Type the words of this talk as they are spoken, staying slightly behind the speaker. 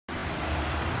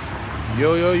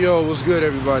Yo, yo, yo, what's good,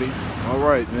 everybody? All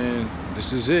right, man,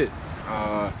 this is it.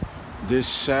 This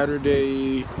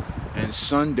Saturday and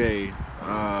Sunday,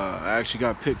 I actually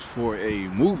got picked for a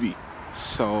movie.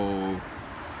 So,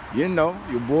 your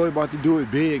boy about to do it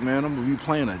big, man. I'm gonna be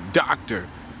playing a doctor.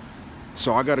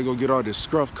 So I gotta go get all this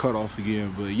scruff cut off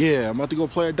again. But yeah, I'm about to go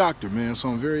play a doctor, man. So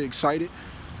I'm very excited.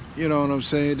 You know what I'm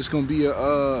saying? It's gonna be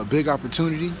a big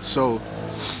opportunity. So,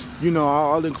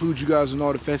 I'll include you guys in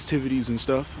all the festivities and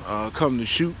stuff. Come to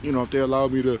shoot, if they allow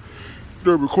me to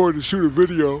record and shoot a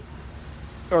video,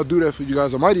 I'll do that for you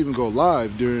guys. I might even go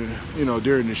live during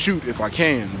the shoot if I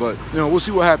can. But, we'll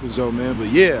see what happens though, man. But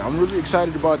yeah, I'm really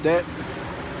excited about that.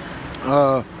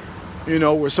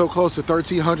 We're so close to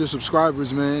 1,300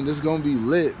 subscribers, man. This is gonna be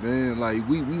lit, man. Like,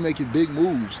 we making big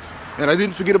moves. And I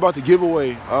didn't forget about the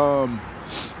giveaway. I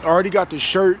already got the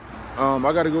shirt. I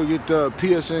gotta go get the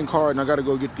PSN card, and I gotta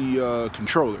go get the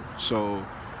controller. So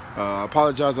I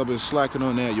apologize, I've been slacking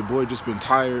on that. Your boy just been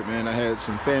tired, man. I had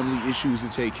some family issues to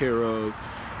take care of,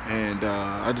 and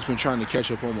I just been trying to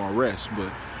catch up on my rest.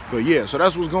 But yeah, so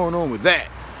that's what's going on with that.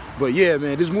 But yeah,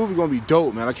 man, this movie gonna be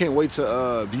dope, man. I can't wait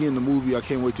to be in the movie. I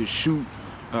can't wait to shoot.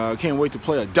 I can't wait to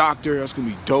play a doctor. That's gonna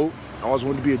be dope. I always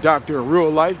wanted to be a doctor in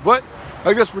real life, but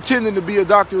I guess pretending to be a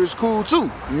doctor is cool too,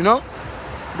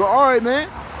 But all right, man.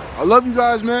 I love you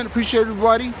guys, man. Appreciate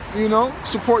everybody,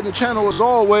 supporting the channel as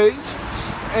always.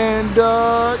 And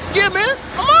yeah, man,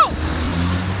 I'm out.